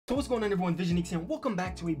So what's going on, everyone? Visionix here, and welcome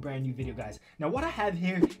back to a brand new video, guys. Now what I have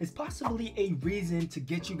here is possibly a reason to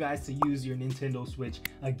get you guys to use your Nintendo Switch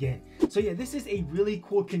again. So yeah, this is a really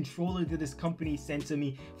cool controller that this company sent to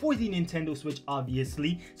me for the Nintendo Switch,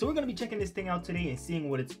 obviously. So we're going to be checking this thing out today and seeing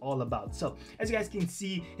what it's all about. So as you guys can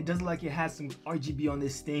see, it does look like it has some RGB on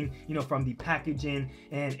this thing, you know, from the packaging,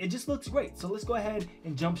 and it just looks great. So let's go ahead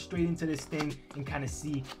and jump straight into this thing and kind of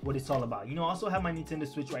see what it's all about. You know, I also have my Nintendo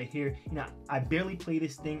Switch right here. You know, I barely play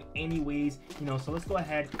this thing anyways, you know, so let's go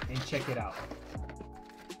ahead and check it out.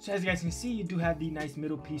 So as you guys can see, you do have the nice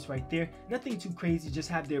middle piece right there. Nothing too crazy, just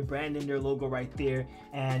have their brand and their logo right there,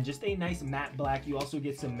 and just a nice matte black. You also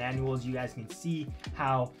get some manuals. You guys can see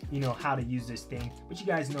how, you know, how to use this thing, but you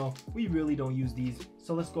guys know we really don't use these.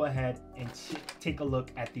 So let's go ahead and take a look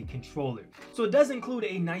at the controller. So it does include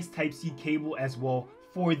a nice Type-C cable as well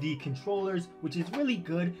for the controllers, which is really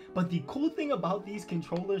good. But the cool thing about these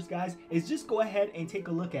controllers, guys, is just go ahead and take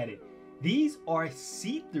a look at it. These are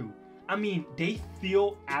see-through. I mean, they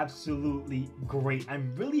feel absolutely great.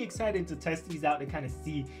 I'm really excited to test these out and kind of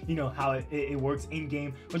see, you know, how it works in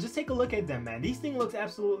game. But just take a look at them, man. These things look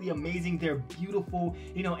absolutely amazing. They're beautiful,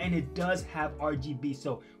 you know, and it does have RGB.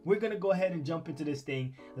 So we're gonna go ahead and jump into this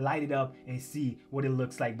thing, light it up, and see what it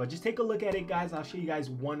looks like. But just take a look at it, guys. I'll show you guys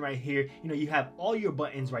one right here. You know, you have all your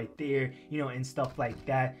buttons right there, you know, and stuff like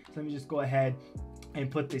that. So let me just go ahead and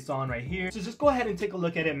put this on right here. So just go ahead and take a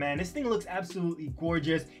look at it, man. This thing looks absolutely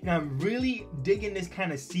gorgeous, and I'm really digging this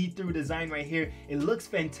kind of see-through design right here. It looks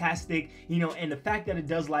fantastic, you know, and the fact that it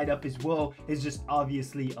does light up as well is just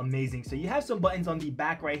obviously amazing. So you have some buttons on the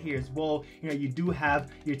back right here as well. You know, you do have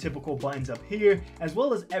your typical buttons up here, as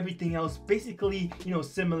well as everything else, basically, you know,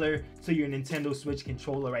 similar to your Nintendo Switch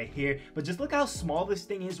controller right here. But just look how small this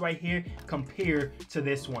thing is right here compared to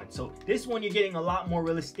this one. So this one, you're getting a lot more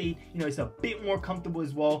real estate. You know, it's a bit more comfortable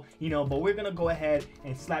as well, you know, but we're gonna go ahead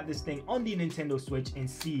and slap this thing on the Nintendo Switch and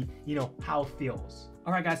see, you know, how it feels.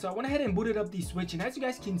 Alright guys, so I went ahead and booted up the Switch, and as you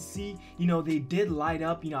guys can see, you know, they did light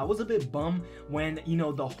up. You know, I was a bit bummed when, you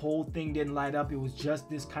know, the whole thing didn't light up. It was just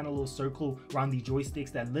this kind of little circle around the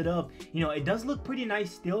joysticks that lit up. You know, it does look pretty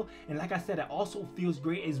nice still, and like I said, it also feels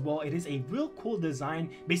great as well. It is a real cool design,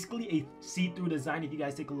 basically a see-through design if you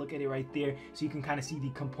guys take a look at it right there, so you can kind of see the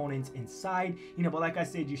components inside, you know. But like I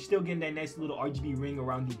said, you're still getting that nice little RGB ring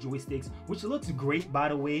around the joysticks, which looks great, by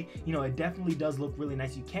the way. You know, it definitely does look really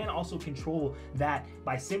nice. You can also control that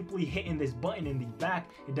by simply hitting this button in the back.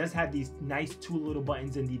 It does have these nice two little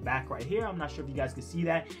buttons in the back right here. I'm not sure if you guys can see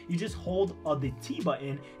that. You just hold the T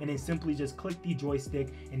button and then simply just click the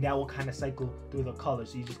joystick, and that will kind of cycle through the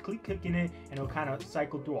colors. So you just click clicking it, and it'll kind of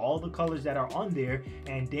cycle through all the colors that are on there,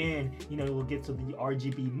 and then, you know, it will get to the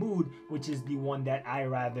RGB mood, which is the one that I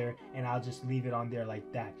rather, and I'll just leave it on there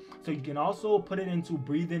like that. So you can also put it into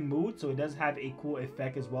breathing mood, so it does have a cool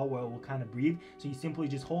effect as well where it will kind of breathe. So you simply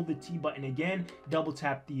just hold the T button again, double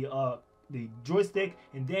tap the joystick,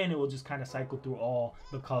 and then it will just kind of cycle through all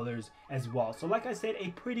the colors as well. So like I said, a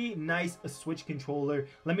pretty nice Switch controller.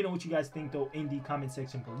 Let me know what you guys think though in the comment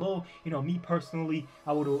section below. You know, me personally,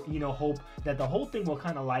 I would, you know, hope that the whole thing will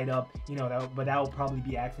kind of light up, you know, but that will probably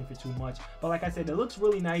be asking for too much. But like I said, it looks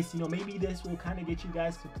really nice. You know, maybe this will kind of get you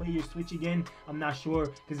guys to play your Switch again. I'm not sure,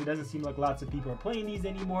 because it doesn't seem like lots of people are playing these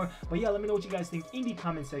anymore. But yeah, let me know what you guys think in the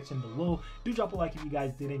comment section below. Do drop a like if you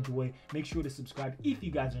guys did enjoy. Make sure to subscribe if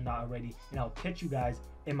you guys are not already, and I'll catch you guys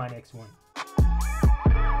in my next one.